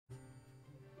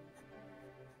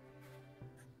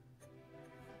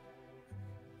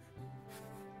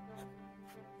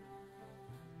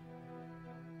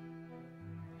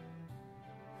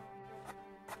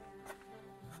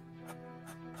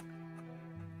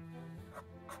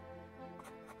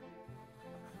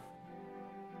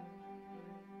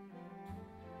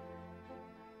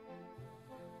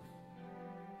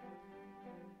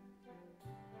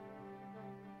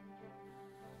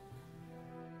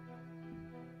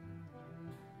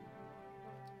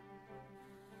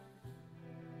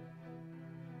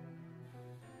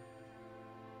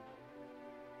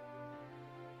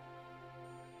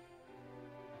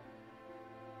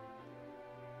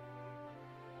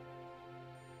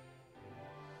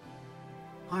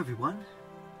Hi everyone,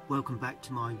 welcome back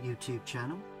to my YouTube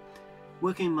channel.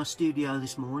 Working in my studio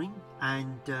this morning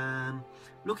and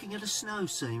looking at a snow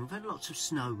scene. We've had lots of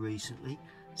snow recently,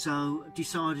 so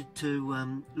decided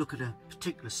to look at a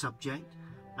particular subject,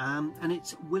 and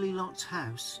it's Willy Lott's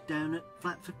house down at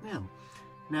Flatfod Mill.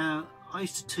 Now, I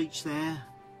used to teach there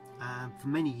for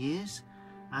many years,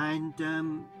 and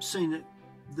seen that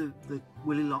the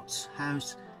Willy Lott's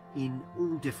house in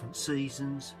all different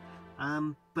seasons,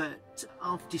 but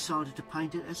I've decided to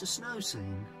paint it as a snow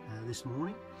scene this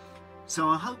morning. So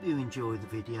I hope you enjoy the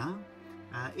video.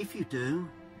 If you do,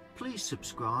 please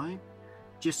subscribe.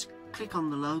 Just click on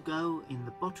the logo in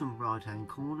the bottom right hand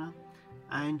corner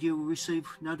and you'll receive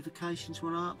notifications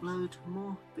when I upload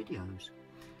more videos.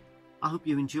 I hope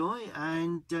you enjoy,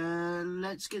 and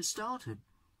let's get started.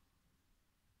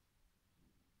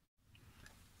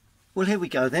 Well, here we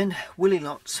go then. Willy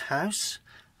Lott's house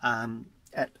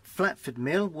at Flatfod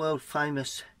Mill, world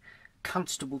famous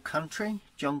Constable country.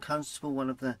 John Constable, one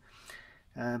of the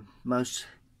most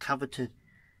coveted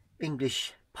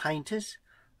English painters,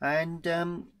 and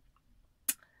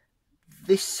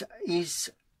this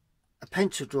is a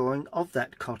pencil drawing of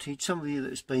that cottage. Some of you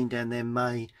that's been down there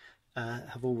may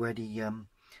have already are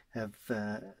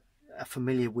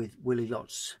familiar with Willy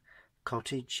Lott's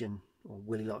cottage, or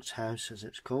Willy Lott's house as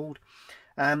it's called.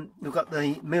 We've got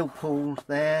the mill pool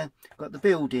there, got the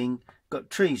building,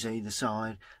 got trees either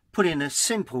side. Put in a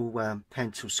simple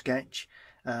pencil sketch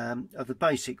of the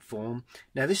basic form.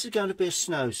 Now this is going to be a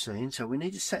snow scene, so we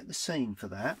need to set the scene for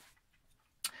that.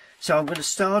 So I'm going to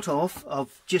start off,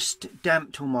 I've just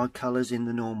damped all my colours in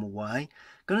the normal way.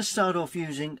 I'm going to start off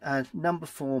using a number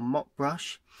 4 mop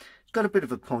brush. It's got a bit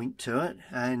of a point to it,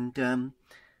 and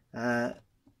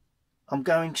I'm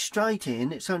going straight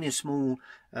in. It's only a small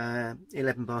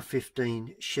 11 by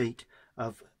 15 sheet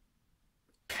of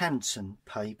Canson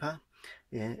paper.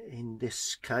 In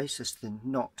this case, it's the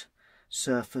Knot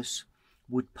Surface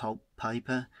wood pulp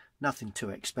paper, nothing too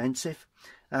expensive.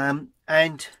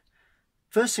 And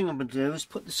first thing I'm going to do is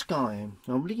put the sky in.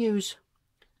 I'm going to use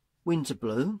Windsor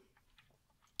Blue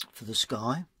for the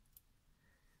sky,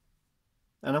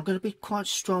 and I'm going to be quite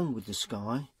strong with the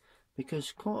sky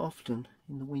because quite often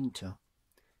in the winter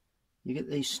you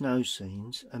get these snow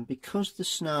scenes, and because the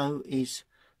snow is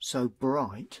so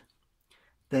bright,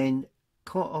 then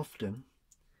quite often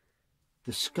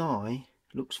the sky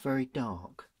looks very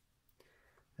dark.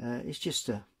 It's just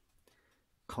a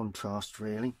contrast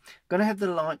really. I'm going to have the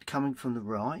light coming from the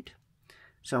right,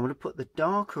 so I'm going to put the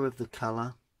darker of the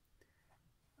colour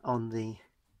on the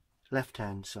left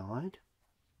hand side.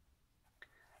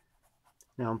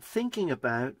 Now I'm thinking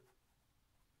about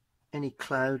any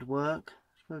cloud work.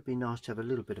 It would be nice to have a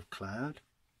little bit of cloud.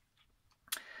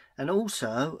 And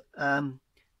also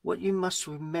what you must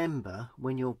remember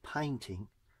when you're painting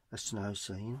a snow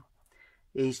scene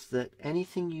is that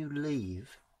anything you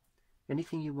leave,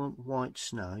 anything you want white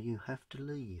snow, you have to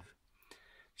leave.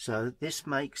 So this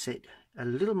makes it a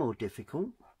little more difficult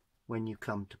when you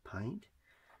come to paint,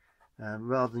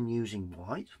 rather than using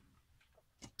white.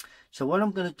 So what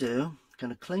I'm going to do, I'm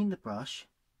going to clean the brush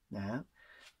now.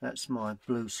 That's my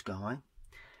blue sky,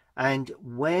 and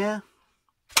where,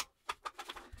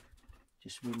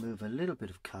 just remove a little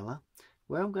bit of colour,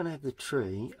 where I'm going to have the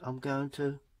tree, I'm going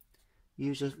to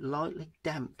use a lightly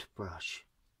damped brush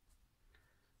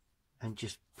and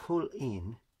just pull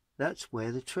in. That's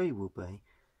where the tree will be,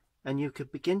 and you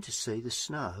could begin to see the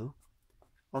snow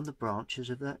on the branches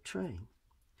of that tree.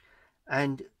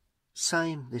 And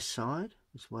same this side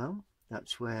as well,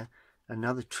 that's where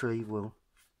another tree will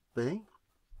be.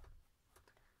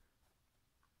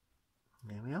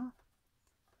 There we are,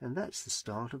 and that's the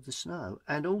start of the snow,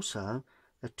 and also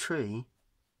a tree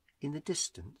in the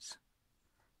distance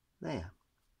there,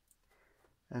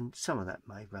 and some of that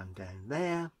may run down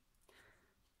there,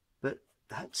 but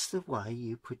that's the way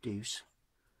you produce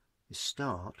the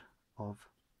start of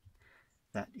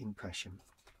that impression.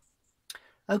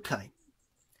 Okay,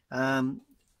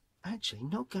 actually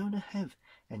not going to have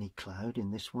any cloud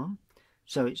in this one,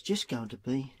 so it's just going to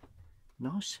be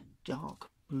nice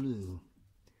dark blue.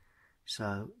 So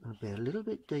I'm going to be a little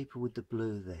bit deeper with the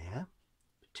blue there,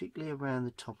 particularly around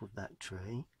the top of that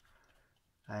tree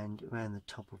and around the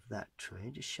top of that tree.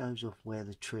 It just shows off where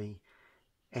the tree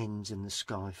ends and the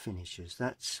sky finishes.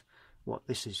 That's what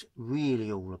this is really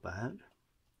all about.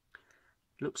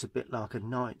 It looks a bit like a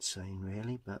night scene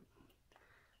really, but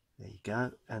there you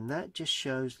go. And that just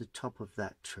shows the top of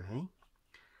that tree.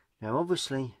 Now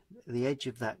obviously the edge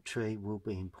of that tree will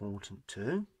be important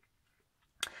too.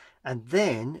 And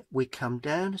then we come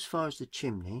down as far as the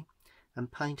chimney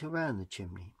and paint around the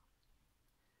chimney.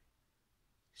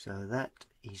 So that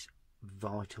is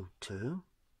vital too.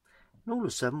 And all of a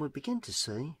sudden we begin to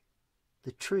see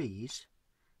the trees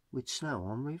with snow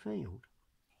on revealed.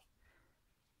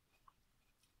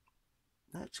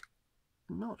 That's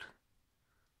not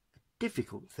a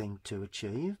difficult thing to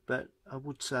achieve, but I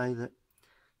would say that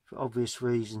for obvious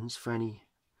reasons, for any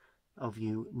of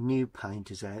you new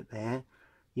painters out there,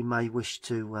 you may wish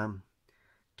to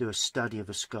do a study of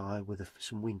a sky with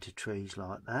some winter trees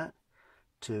like that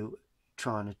to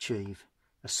try and achieve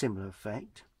a similar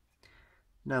effect.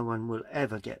 No one will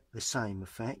ever get the same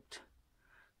effect,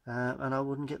 and I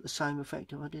wouldn't get the same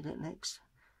effect if I did it next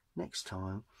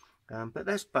time. But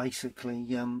that's basically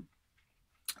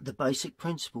the basic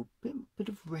principle. Bit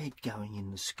of red going in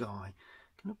the sky.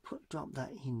 Going to drop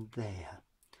that in there.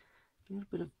 A little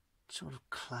bit of sort of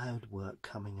cloud work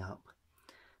coming up.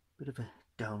 Bit of a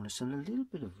dullness and a little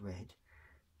bit of red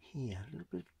here. A little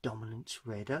bit of dominance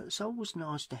red. It's always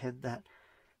nice to have that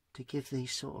to give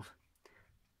these sort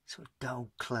of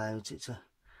dull clouds. It's a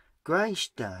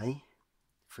greyish day,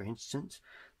 for instance,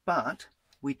 but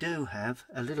we do have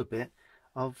a little bit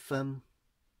of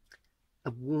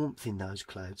warmth in those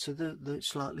clouds, so the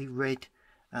slightly red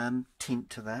tint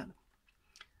to that.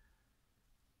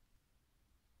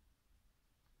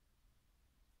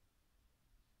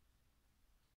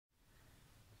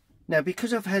 Now,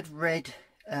 because I've had red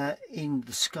in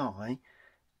the sky,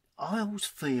 I always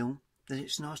feel that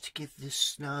it's nice to give the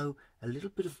snow a little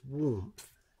bit of warmth,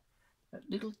 a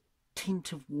little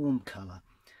tint of warm colour.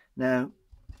 Now,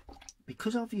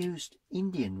 because I've used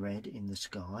Indian red in the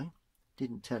sky,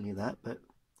 didn't tell you that, but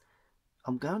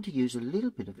I'm going to use a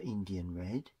little bit of Indian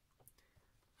red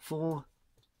for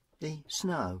the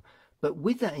snow. But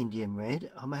with that Indian red,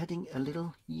 I'm adding a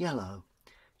little yellow.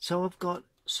 So I've got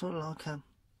sort of like a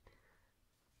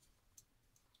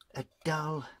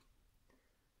dull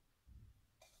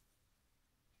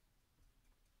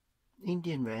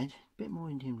Indian red, a bit more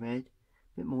Indian red,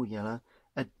 a bit more yellow,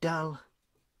 a dull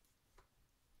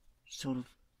sort of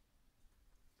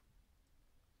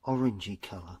orangey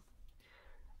colour.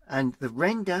 And the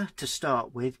render to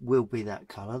start with will be that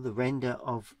colour, the render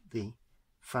of the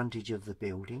frontage of the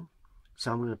building.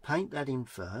 So I'm going to paint that in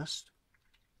first.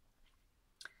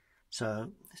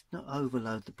 So let's not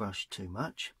overload the brush too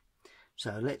much.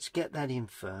 So let's get that in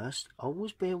first.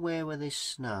 Always be aware where there's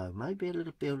snow. Maybe a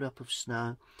little build up of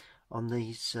snow on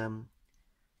these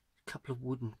couple of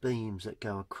wooden beams that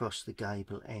go across the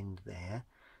gable end there.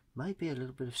 Maybe a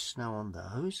little bit of snow on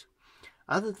those.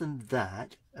 Other than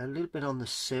that, a little bit on the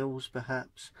sills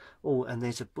perhaps. Oh, and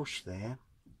there's a bush there,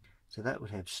 so that would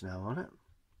have snow on it.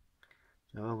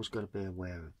 So I've always got to be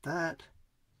aware of that.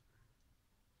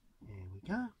 There we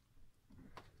go.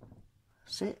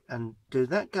 That's it. And do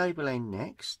that gable end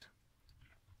next.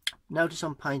 Notice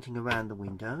I'm painting around the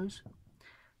windows.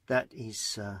 That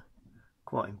is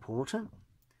quite important.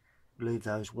 Leave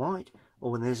those white.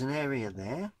 Oh, and there's an area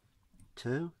there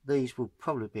too. These will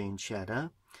probably be in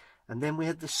shadow. And then we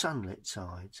have the sunlit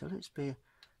side. So let's be a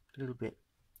little bit,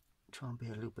 try and be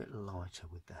a little bit lighter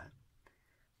with that.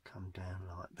 Come down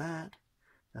like that.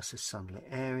 That's a sunlit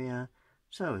area.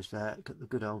 So is that. Got the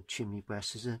good old chimney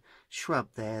breast. There's a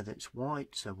shrub there that's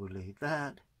white, so we'll leave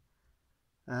that.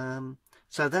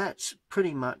 So that's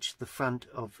pretty much the front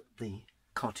of the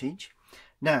cottage.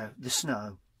 Now, the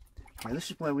snow. Now, this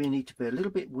is where we need to be a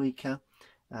little bit weaker.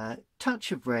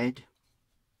 Touch of red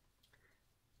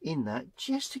in that,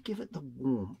 just to give it the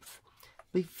warmth.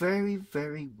 Be very,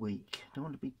 very weak. Don't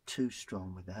want to be too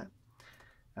strong with that.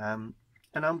 And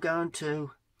I'm going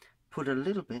to put a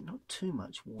little bit, not too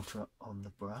much water on the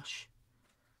brush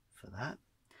for that.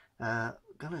 I'm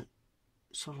going to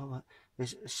sort of like,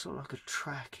 there's sort of like a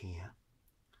track here.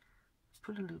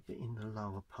 Put a little bit in the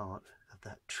lower part of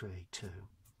that tree too.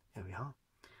 There we are.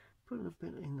 Put a little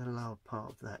bit in the lower part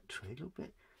of that tree. A little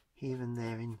bit here and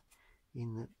there in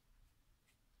the,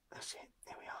 that's it,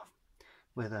 there we are,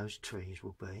 where those trees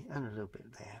will be, and a little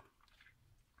bit there.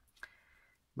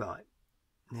 Right,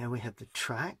 now we have the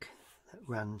track that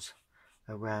runs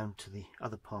around to the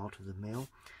other part of the mill.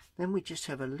 Then we just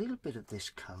have a little bit of this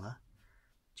colour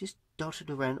just dotted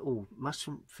around. Oh,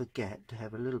 mustn't forget to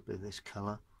have a little bit of this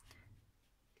colour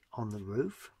on the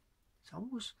roof. It's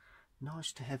always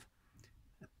nice to have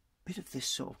a bit of this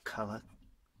sort of colour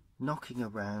knocking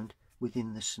around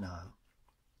within the snow.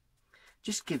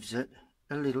 Just gives it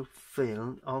a little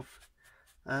feel of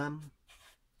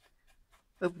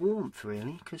warmth,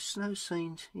 really, because snow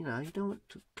scenes, you know, you don't want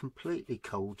completely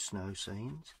cold snow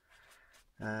scenes.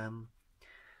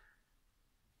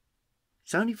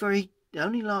 It's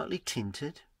only lightly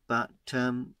tinted, but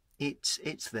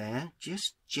it's there,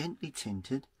 just gently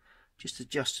tinted, just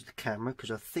adjusted the camera because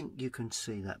I think you can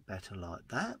see that better like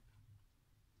that.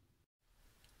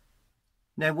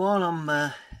 Now while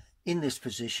I'm in this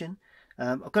position,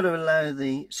 I've got to allow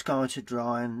the sky to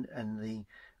dry and the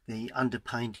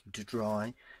underpainting to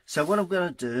dry. So what I'm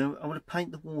going to do, I'm going to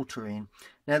paint the water in.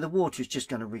 Now the water is just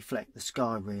going to reflect the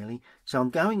sky really. So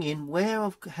I'm going in where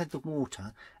I've had the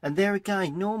water, and there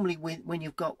again, normally when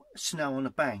you've got snow on a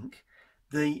bank,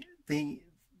 the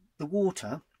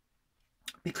water,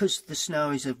 because the snow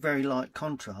is a very light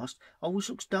contrast, always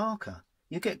looks darker.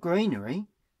 You get greenery,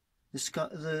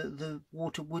 the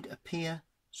water would appear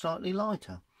slightly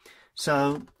lighter.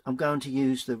 So I'm going to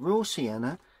use the raw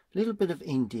sienna, a little bit of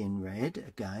Indian red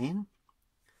again.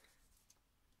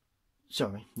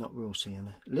 Sorry, not raw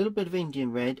sienna. A little bit of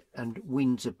Indian red and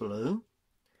Windsor blue.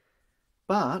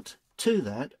 But to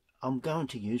that, I'm going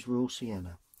to use raw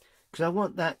sienna because I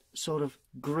want that sort of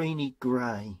greeny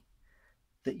grey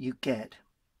that you get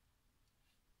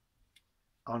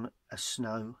on a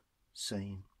snow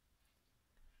scene,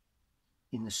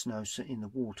 in the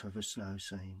water of a snow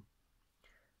scene.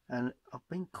 And I've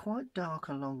been quite dark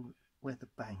along where the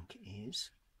bank is,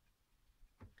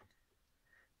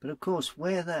 but of course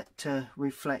where that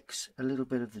reflects a little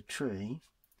bit of the tree,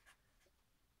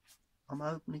 I'm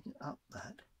opening up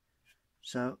that,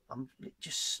 so I'm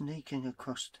just sneaking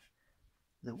across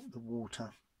the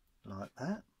water like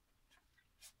that.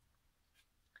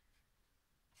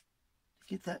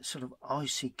 Give that sort of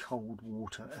icy cold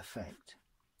water effect.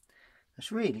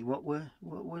 That's really what we're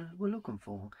looking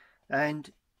for.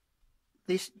 And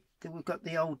we've got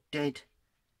the old dead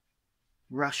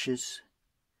rushes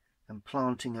and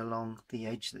planting along the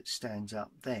edge that stands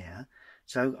up there.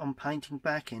 So I'm painting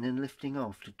back in and lifting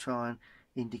off to try and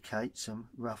indicate some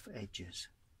rough edges.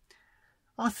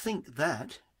 I think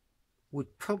that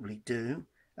would probably do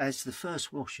as the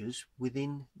first washes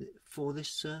for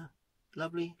this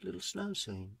lovely little snow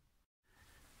scene.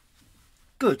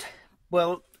 Good.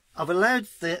 Well, I've allowed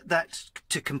that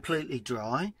to completely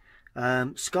dry.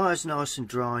 Sky's nice and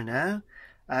dry now,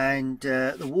 and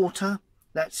the water,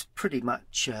 that's pretty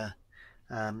much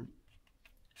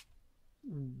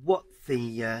what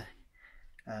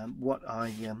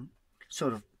I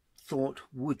sort of thought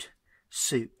would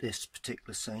suit this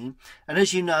particular scene. And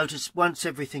as you notice, once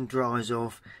everything dries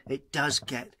off, it does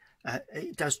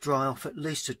dry off at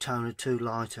least a tone or two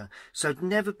lighter. So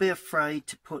never be afraid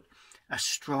to put a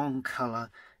strong colour.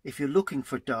 If you're looking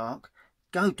for dark,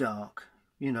 go dark,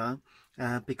 you know,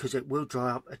 because it will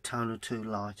dry up a tone or two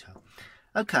lighter.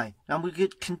 Okay, now we're going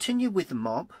to continue with the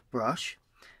mop brush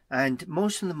and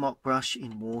moisten the mop brush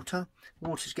in water.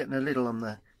 Water's getting a little on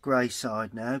the grey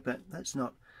side now, but that's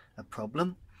not a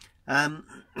problem. Now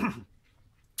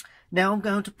I'm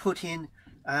going to put in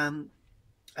a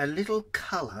little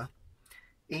colour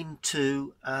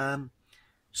into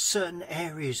certain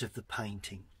areas of the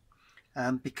painting,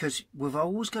 because we've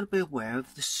always got to be aware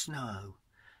of the snow.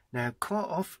 Now quite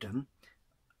often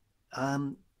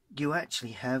you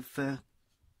actually have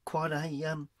quite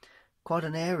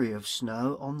an area of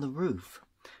snow on the roof.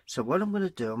 So what I'm going to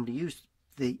do, I'm going to use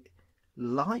the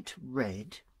light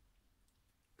red,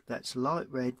 that's light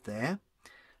red there,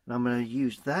 and I'm going to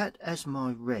use that as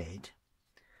my red.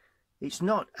 It's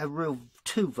not a real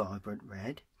too vibrant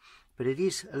red, but it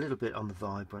is a little bit on the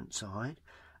vibrant side.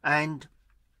 And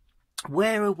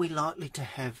where are we likely to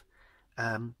have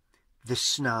the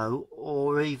snow,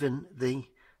 or even the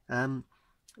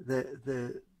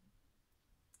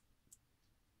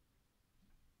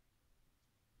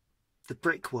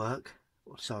brickwork,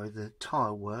 sorry, the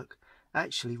tile work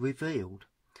actually revealed?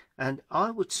 And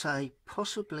I would say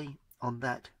possibly on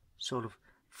that sort of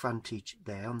frontage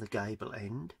there on the gable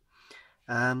end.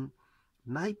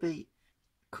 Maybe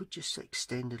could just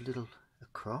extend a little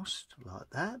across like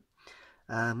that.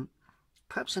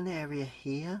 Perhaps an area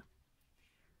here.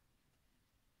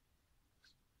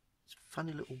 It's a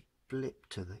funny little blip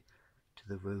to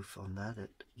the roof on that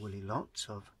at Willy Lott,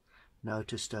 I've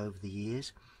noticed over the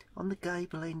years. On the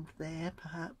gable end there,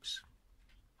 perhaps.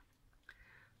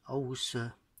 Always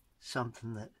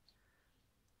something that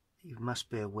you must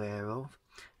be aware of.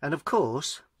 And of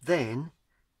course, then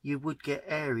you would get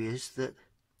areas that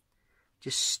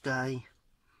just stay,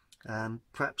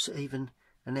 perhaps even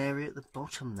an area at the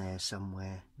bottom there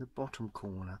somewhere, the bottom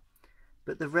corner.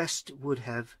 But the rest would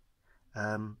have,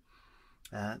 you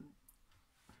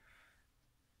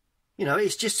know,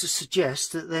 it's just to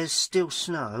suggest that there's still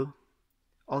snow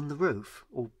on the roof,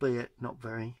 albeit not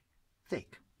very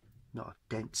thick, not a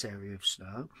dense area of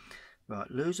snow. Right,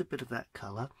 lose a bit of that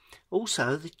colour.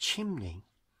 Also the chimney.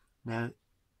 Now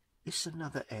this is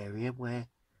another area where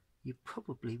you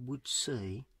probably would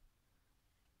see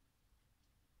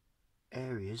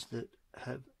areas that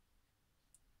have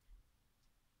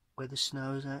where the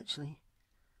snow is actually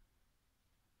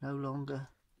no longer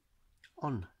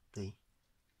on the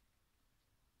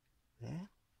there,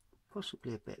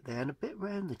 possibly a bit there and a bit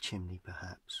round the chimney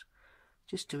perhaps,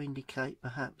 just to indicate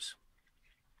perhaps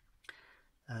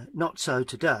not so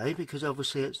today because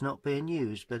obviously it's not being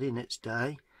used, but in its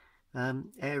day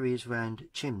areas around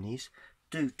chimneys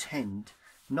do tend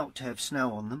not to have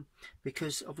snow on them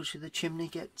because obviously the chimney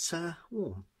gets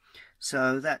warm.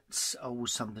 So that's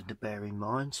always something to bear in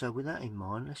mind. So with that in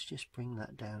mind, let's just bring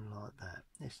that down like that.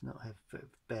 Let's not have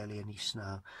barely any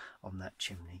snow on that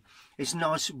chimney. It's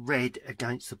nice red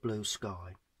against the blue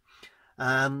sky.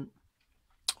 Oh,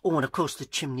 and of course the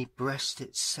chimney breast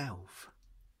itself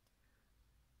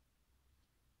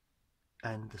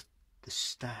and the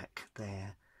stack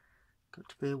there. Got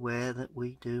to be aware that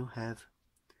we do have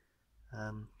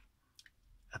a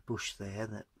bush there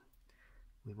that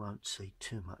we won't see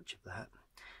too much of that.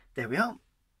 There we are.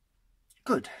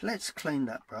 Good. Let's clean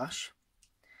that brush.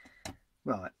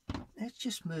 Right. Let's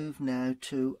just move now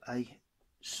to a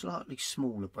slightly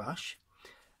smaller brush,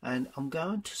 and I'm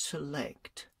going to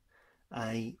select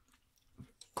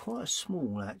quite a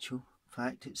small actual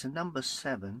fact. It's a number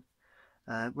 7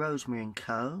 Rosemary &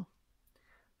 Co.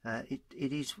 It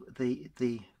is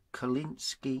the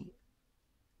Colinsteedart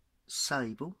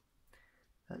Sable.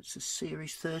 That's a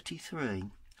series 33.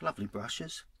 Lovely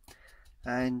brushes,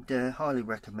 and highly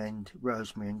recommend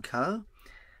Rosemary & Co.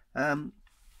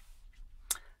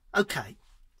 Okay,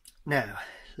 now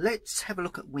let's have a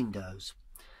look at windows.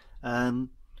 I'm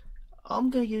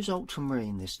going to use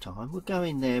ultramarine this time. We'll go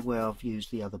in there where I've used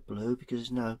the other blue because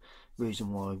there's no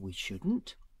reason why we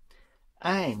shouldn't.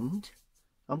 And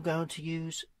I'm going to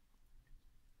use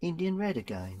Indian red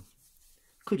again.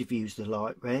 Could have used the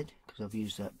light red because I've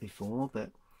used that before, but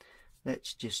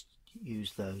let's just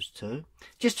use those two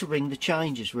just to ring the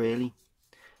changes really.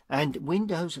 And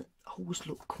windows always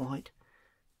look quite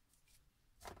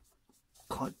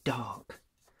dark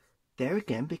there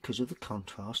again because of the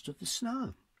contrast of the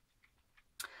snow.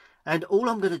 And all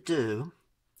I'm going to do,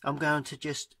 I'm going to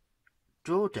just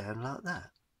draw down like that.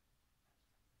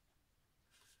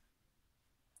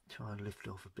 Try and lift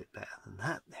off a bit better than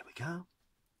that. There we go.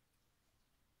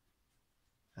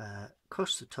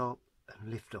 Across the top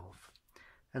and lift off,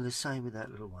 and the same with that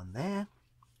little one there.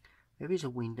 There is a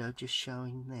window just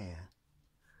showing there,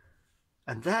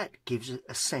 and that gives it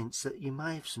a sense that you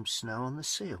may have some snow on the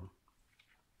sill.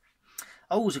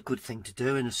 Always a good thing to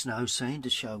do in a snow scene, to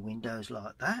show windows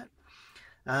like that.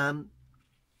 The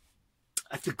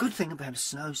good thing about a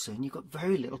snow scene, you've got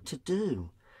very little to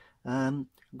do. I'm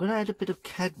going to add a bit of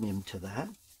cadmium to that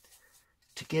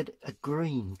to get a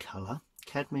green colour,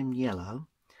 cadmium yellow,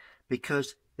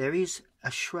 because there is a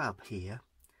shrub here,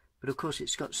 but of course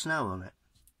it's got snow on it.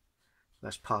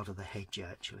 That's part of the hedge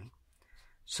actually.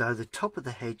 So the top of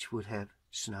the hedge would have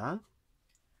snow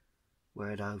where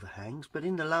it overhangs, but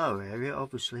in the lower area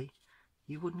obviously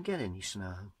you wouldn't get any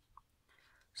snow.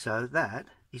 So that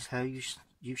is how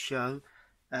you show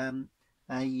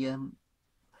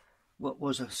what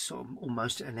was a sort of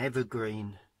almost an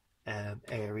evergreen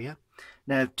area.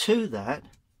 Now to that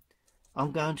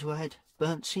I'm going to add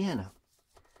burnt sienna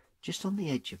just on the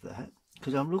edge of that,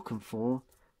 because I'm looking for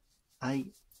a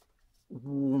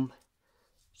warm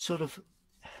sort of,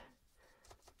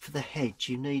 for the hedge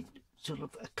you need sort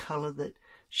of a colour that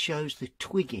shows the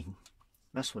twigging.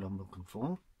 That's what I'm looking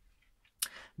for.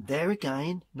 There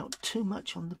again, not too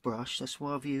much on the brush, that's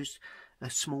why I've used a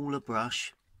smaller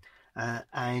brush.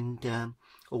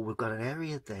 We've got an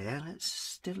area there. Let's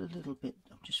still a little bit,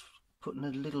 I'm just putting a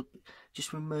little bit,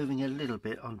 just removing a little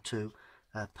bit onto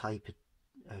a paper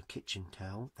kitchen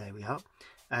towel. There we are.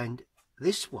 And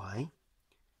this way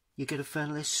you get a fair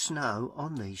less snow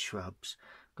on these shrubs.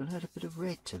 I'm going to add a bit of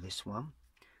red to this one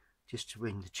just to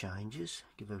ring the changes,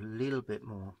 give a little bit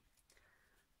more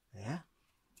there,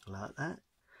 like that.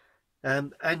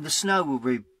 And the snow will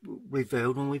be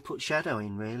revealed when we put shadow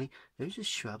in really. There's a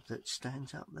shrub that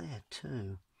stands up there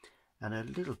too, and a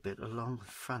little bit along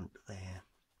the front there.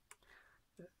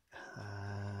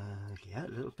 Yeah, a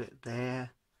little bit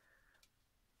there.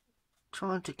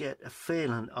 Trying to get a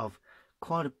feeling of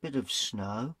quite a bit of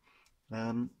snow,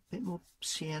 a bit more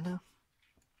sienna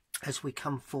as we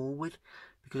come forward,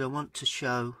 because I want to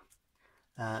show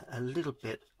a little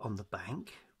bit on the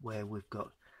bank where we've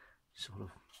got sort of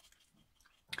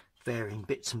varying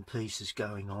bits and pieces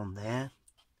going on there.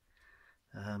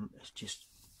 Let's just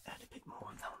add a bit more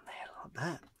on there like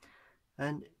that,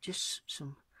 and just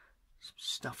some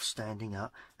stuff standing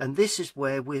up. And this is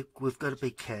where we've got to be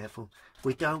careful.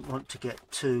 We don't want to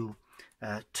get too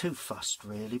too fussed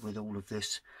really with all of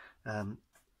this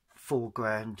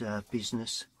foreground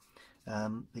business,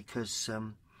 because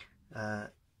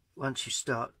once you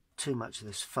start too much of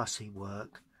this fussy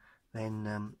work,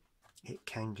 then it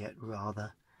can get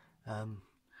rather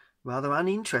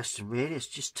uninteresting really. It's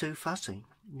just too fussy,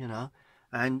 you know.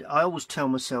 And I always tell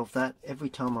myself that every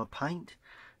time I paint,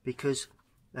 because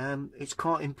it's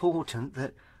quite important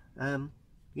that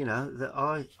you know, that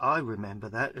I remember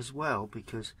that as well,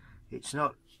 because it's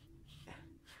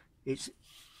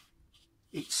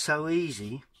so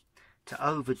easy to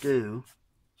overdo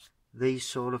these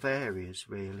sort of areas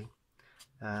really,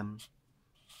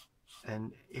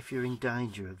 and if you're in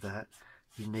danger of that,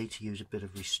 you need to use a bit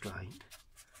of restraint.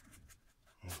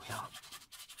 Here we are.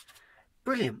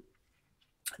 Brilliant.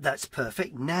 That's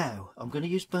perfect. Now I'm going to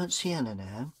use burnt sienna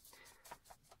now,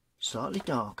 slightly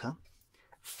darker,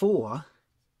 for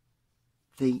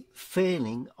the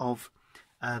feeling of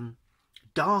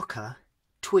darker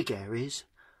twig areas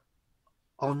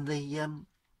on the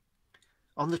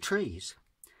trees.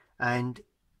 And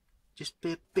just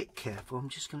be a bit careful. I'm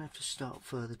just going to have to start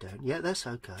further down. Yeah, that's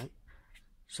okay.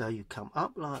 So you come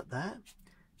up like that,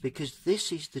 because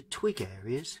this is the twig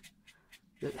areas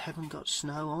that haven't got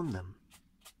snow on them.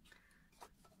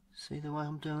 See the way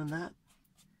I'm doing that?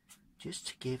 Just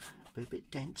to give a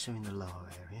bit denser in the lower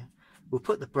area. We'll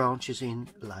put the branches in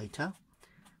later,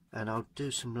 and I'll do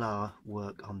some lower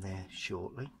work on there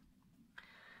shortly.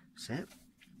 So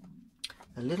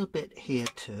a little bit here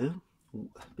too. Ooh,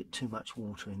 a bit too much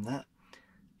water in that.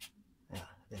 Yeah,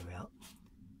 there we are.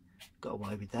 Got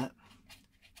away with that.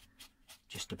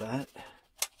 Just about.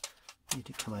 Need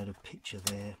to come out of picture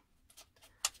there.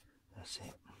 That's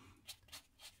it.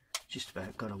 Just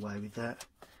about got away with that.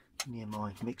 Near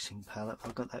my mixing palette,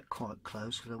 I've got that quite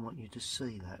close because I want you to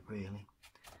see that really.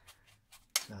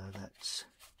 So that's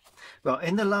right.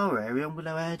 In the lower area, I'm going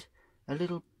to add a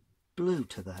little blue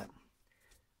to that,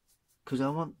 because I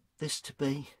want this to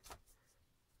be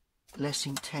less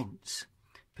intense,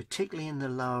 particularly in the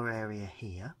lower area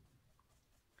here,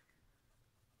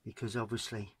 because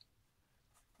obviously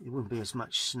it wouldn't be as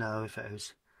much snow if it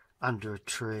was under a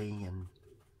tree and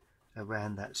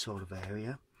around that sort of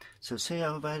area. So see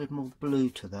how I've added more blue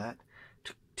to that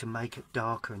to make it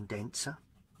darker and denser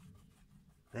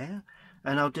there.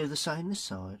 And I'll do the same this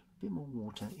side. A bit more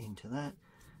water into that,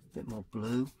 a bit more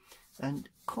blue, and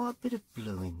quite a bit of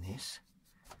blue in this,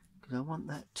 because I want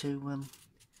that to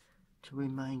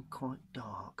remain quite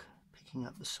dark, picking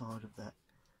up the side of that.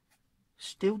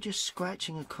 Still just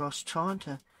scratching across, trying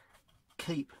to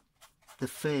keep the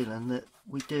feeling that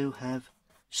we do have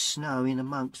snow in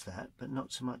amongst that, but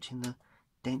not so much in the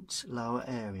dense lower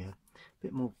area. A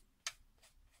bit more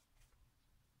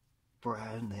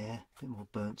brown there, a bit more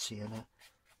burnt sienna.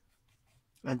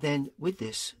 And then with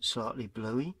this slightly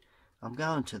bluey, I'm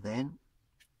going to then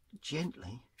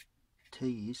gently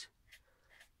tease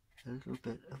a little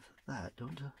bit of that. Don't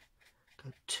want to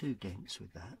go too dense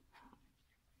with that.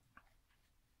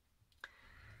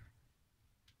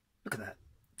 Look at that.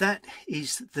 That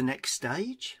is the next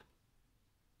stage.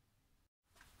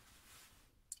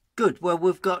 Good. Well,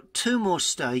 we've got two more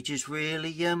stages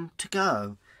really to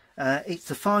go. It's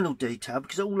the final detail,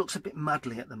 because it all looks a bit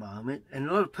muddly at the moment, and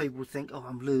a lot of people think, oh,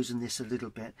 I'm losing this a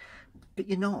little bit, but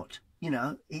you're not. You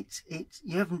know,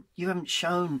 you haven't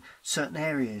shown certain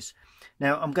areas.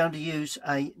 Now I'm going to use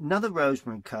another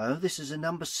rosemary co. This is a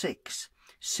number 6,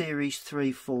 series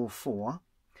 344.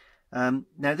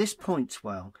 Now this points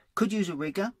well. Could use a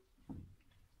rigger,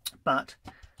 but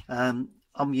I'm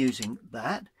using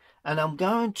that, and I'm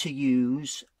going to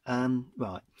use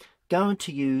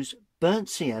burnt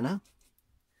sienna.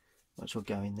 Might as well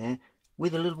go in there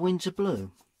with a little Windsor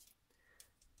blue.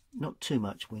 Not too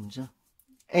much Windsor.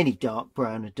 Any dark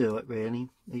brown would do it really,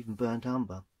 even burnt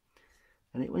umber.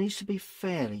 And it needs to be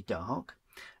fairly dark.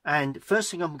 And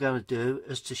first thing I'm going to do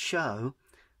is to show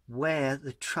where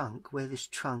this trunk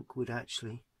would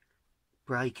actually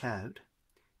break out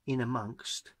in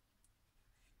amongst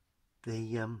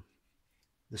the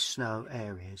snow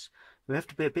areas. We have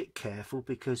to be a bit careful,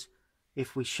 because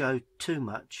if we show too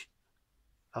much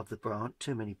of the branch,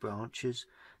 too many branches,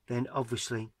 then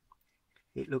obviously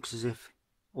it looks as if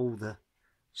all the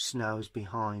snow is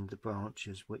behind the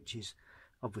branches, which is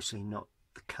obviously not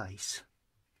the case.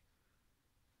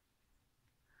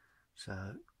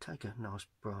 So take a nice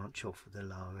branch off of the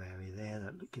lower area there.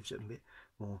 That gives it a bit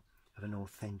more of an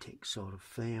authentic sort of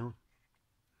feel.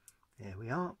 There we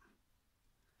are.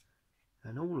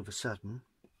 And all of a sudden,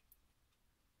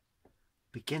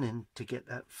 beginning to get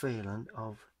that feeling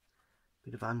of a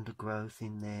bit of undergrowth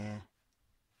in there,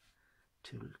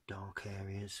 two dark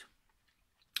areas.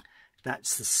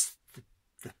 that's the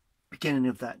beginning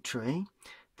of that tree.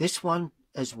 This one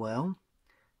as well,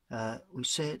 we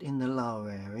see it in the lower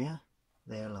area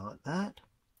there like that,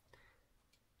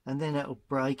 and then it'll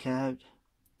break out,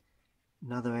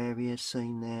 another area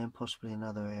seen there, possibly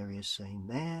another area seen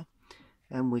there,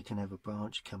 and we can have a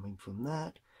branch coming from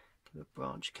that, a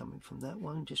branch coming from that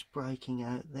one, just breaking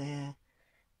out there,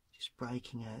 just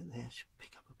breaking out there. Should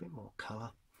pick up a bit more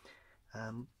colour.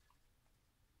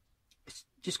 It's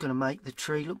just going to make the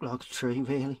tree look like a tree,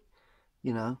 really,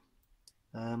 you know,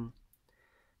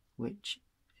 which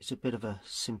is a bit of a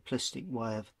simplistic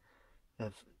way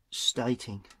of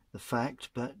stating the fact,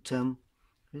 but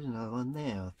there's another one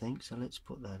there, I think, so let's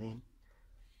put that in.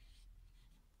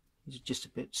 It's just a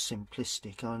bit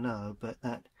simplistic, I know, but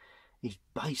that is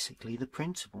basically the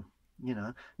principle, you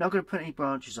know. Not going to put any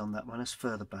branches on that one, that's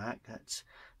further back, that's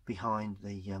behind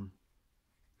the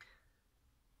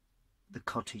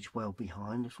cottage, well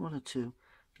behind. There's one or two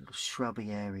little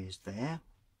shrubby areas there,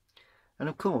 and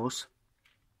of course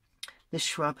this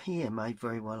shrub here may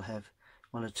very well have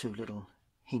one or two little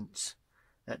hints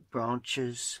at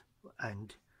branches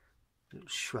and little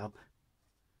shrub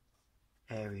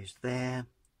areas there.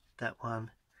 That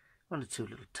one or two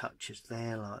little touches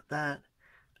there like that, a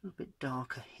little bit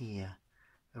darker here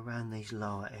around these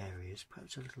lower areas,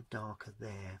 perhaps a little darker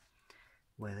there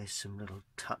where there's some little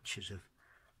touches of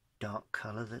dark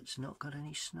colour that's not got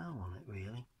any snow on it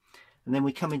really. And then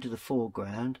we come into the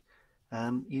foreground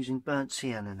using burnt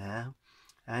sienna now,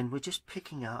 and we're just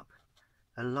picking up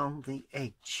along the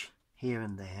edge here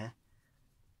and there,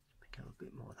 pick up a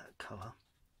bit more of that colour,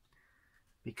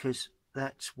 because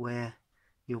that's where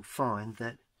you'll find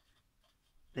that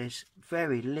there's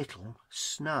very little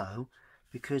snow,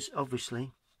 because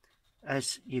obviously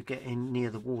as you get in near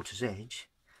the water's edge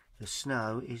the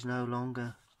snow is no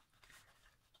longer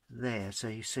there, so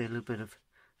you see a little bit of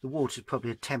the water's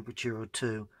probably a temperature or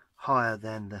two higher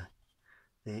than the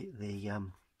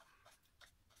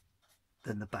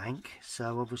bank,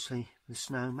 so obviously the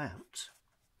snow melts.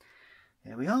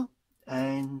 There we are,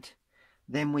 and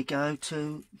then we go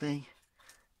to the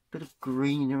bit of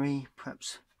greenery,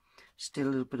 perhaps still a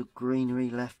little bit of greenery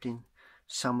left in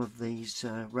some of these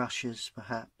rushes,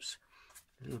 perhaps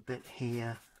a little bit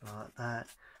here like that,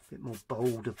 a bit more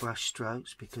bolder brush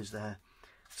strokes because they're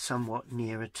somewhat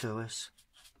nearer to us.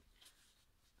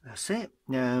 That's it.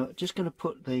 Now just going to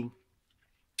put there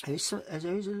is a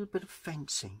little bit of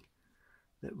fencing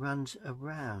that runs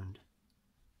around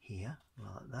here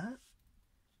like that,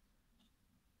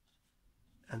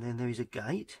 and then there is a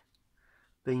gate.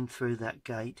 Been through that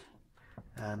gate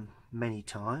many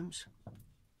times,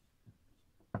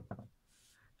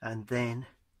 and then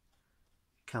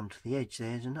come to the edge,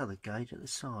 there's another gate at the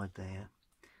side there.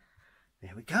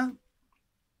 There we go.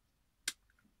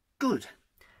 Good.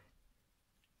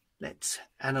 Let's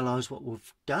analyse what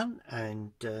we've done,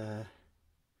 and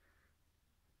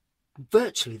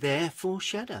virtually there are 4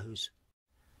 shadows.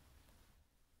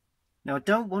 Now I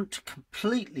don't want to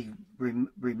completely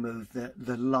remove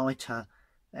the lighter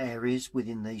areas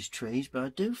within these trees, but I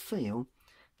do feel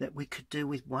that we could do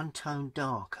with one tone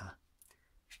darker.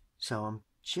 So I'm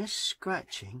just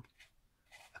scratching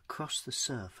across the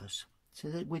surface. So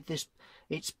that with this,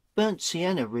 it's burnt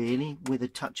sienna really, with a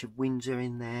touch of Windsor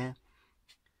in there,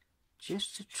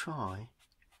 just to try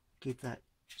give that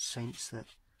sense that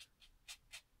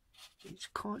it's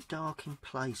quite dark in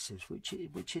places, which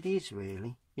it is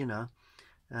really, you know.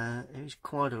 There is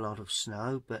quite a lot of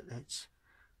snow, but it's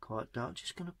quite dark.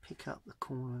 Just going to pick up the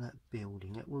corner of that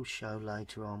building. It will show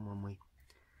later on when we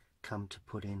come to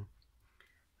put in.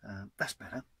 That's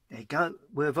better. There you go.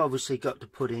 We've obviously got to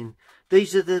put in.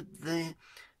 These are the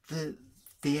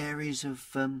areas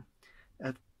of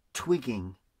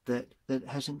twigging that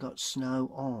hasn't got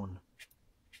snow on.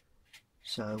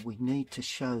 So we need to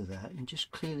show that and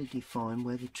just clearly define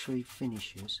where the tree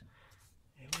finishes.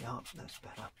 There we are. That's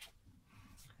better.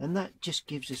 And that just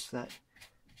gives us that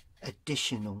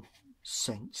additional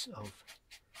sense of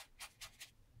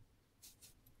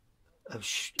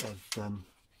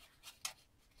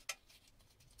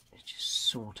just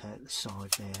sort out the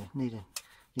side there. Need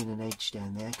an edge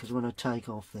down there, because when I take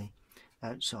off the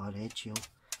outside edge, you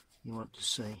want to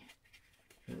see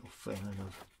a little feeling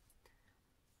of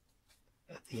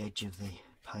at the edge of the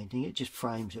painting. It just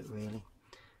frames it really,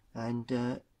 and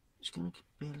it's going to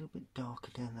be a little bit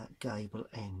darker down that gable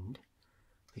end,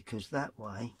 because that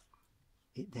way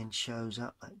it then shows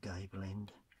up that gable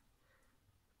end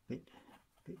a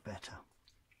bit better.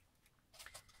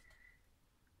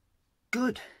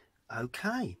 Good.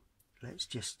 Okay, let's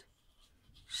just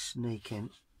sneak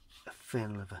in a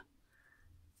feel of a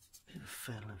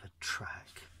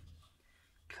track.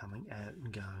 coming out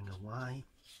and going away.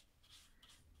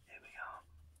 There we are.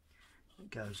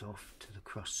 It goes off to the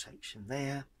cross section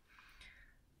there.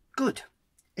 Good.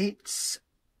 It's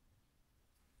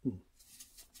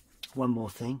one more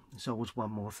thing. There's always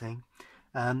one more thing.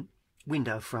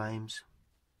 Window frames.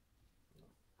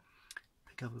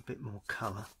 Pick up a bit more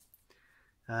colour.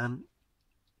 Going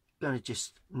to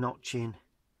just notch in.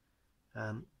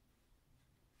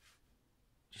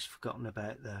 Just forgotten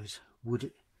about those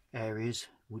wood areas,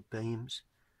 wood beams,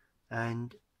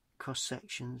 and cross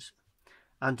sections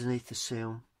underneath the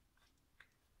sill,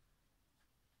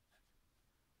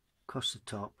 across the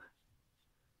top,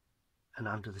 and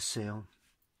under the sill.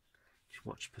 Just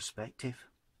watch perspective.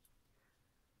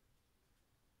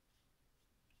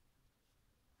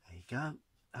 There you go,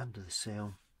 under the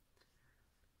sill.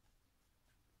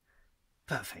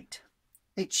 Perfect.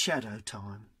 It's shadow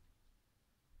time.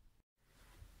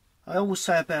 I always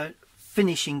say about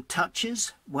finishing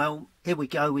touches. Well, here we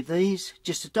go with these.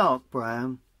 Just a dark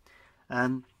brown.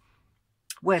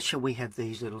 Where shall we have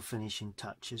these little finishing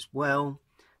touches? Well,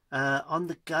 on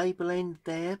the gable end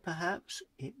there, perhaps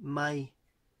it may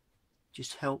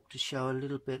just help to show a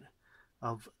little bit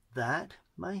of that.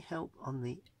 May help on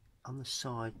the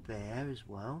side there as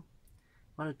well.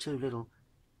 One or two little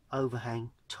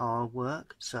overhang tile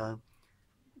work. So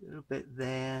a little bit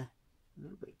there, a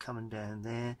little bit coming down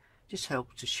there. Just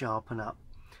helps to sharpen up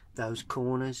those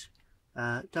corners.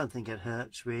 Don't think it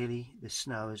hurts really. The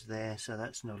snow is there, so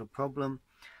that's not a problem.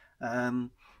 Oh,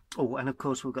 and of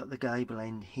course we've got the gable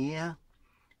end here,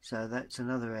 so that's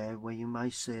another area where you may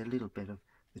see a little bit of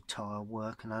the tile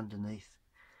work, and underneath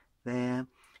there,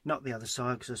 not the other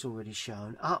side because it's already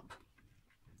shown up.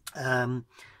 One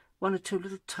or two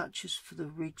little touches for the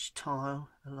ridge tile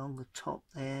along the top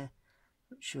there.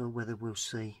 Not sure whether we'll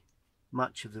see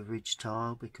much of the ridge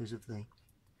tile because of the,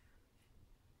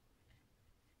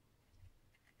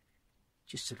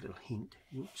 just a little hint.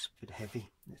 Oops, a bit heavy,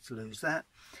 let's lose that.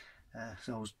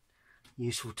 So it was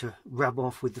useful to rub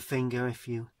off with the finger if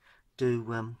you do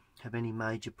have any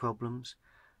major problems.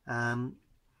 Yeah,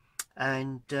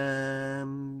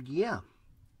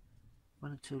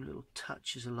 one or two little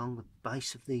touches along the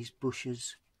base of these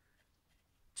bushes.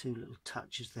 Two little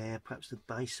touches there, perhaps the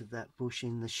base of that bush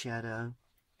in the shadow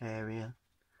area.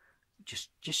 Just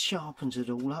sharpens it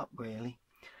all up really.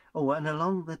 Oh, and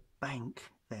along the bank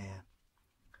there,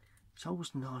 it's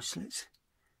always nice.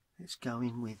 Let's go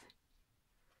in with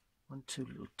one, two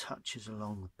little touches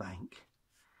along the bank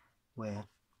where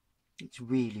it's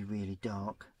really, really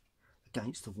dark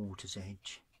against the water's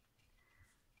edge.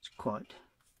 It's quite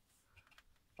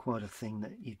a thing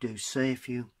that you do see if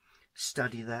you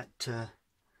study that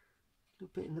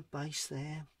little bit in the base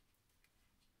there.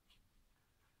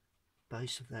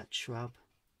 Base of that shrub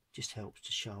just helps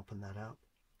to sharpen that up.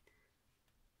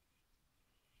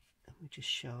 Let me just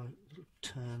show a little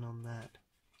turn on that.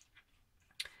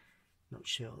 Not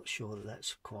sure that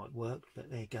that's quite worked, but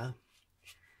there you go.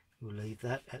 We'll leave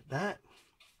that at that.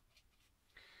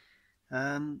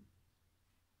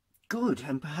 Good,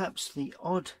 and perhaps the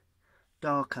odd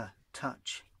darker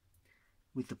touch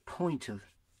with the point of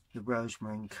the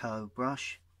Rosemary & Co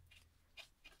brush,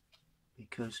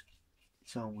 because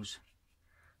it's always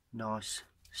nice.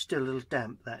 Still a little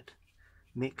damp, that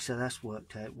mixer. That's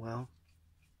worked out well.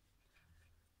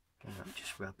 And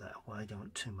just rub that away, don't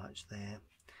want too much there.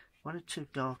 One or two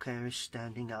dark areas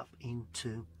standing up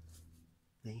into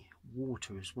the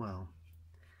water as well.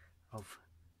 I've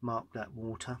marked that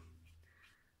water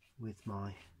with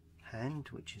my hand,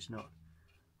 which is not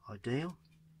ideal.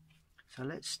 So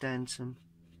let's stand some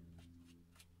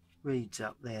reeds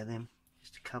up there then,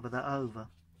 just to cover that over.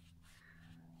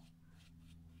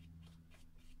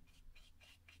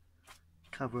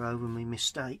 Cover over my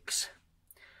mistakes.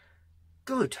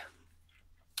 Good.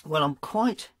 Well, I'm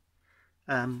quite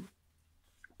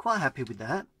happy with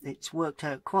that. It's worked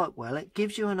out quite well. It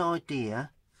gives you an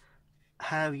idea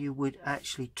how you would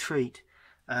actually treat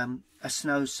a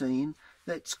snow scene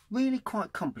that's really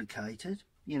quite complicated.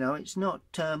 You know, it's not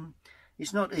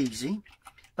easy,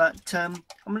 but I'm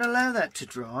going to allow that to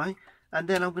dry, and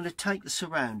then I'm going to take the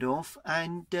surround off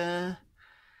and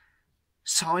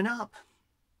sign up.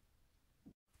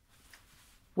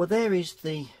 Well, there is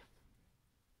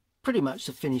pretty much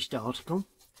the finished article.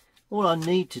 All I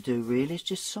need to do really is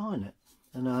just sign it,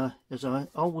 and as I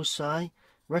always say,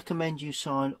 recommend you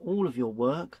sign all of your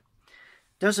work.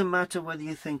 Doesn't matter whether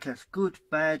you think it's good,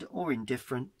 bad or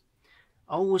indifferent,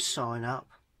 always sign up,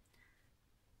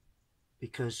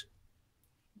 because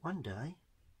one day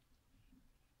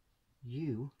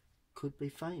you could be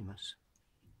famous.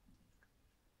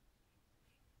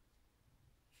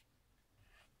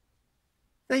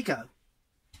 there you go.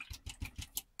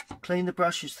 Clean the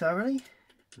brushes thoroughly,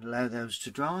 allow those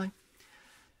to dry.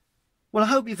 Well, I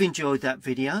hope you've enjoyed that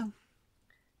video.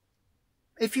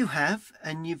 If you have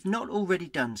and you've not already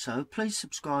done so, please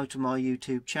subscribe to my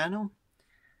YouTube channel,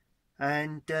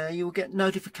 and you will get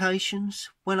notifications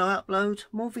when I upload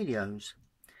more videos.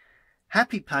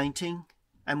 Happy painting,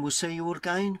 and we'll see you all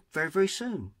again very, very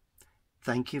soon.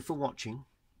 Thank you for watching.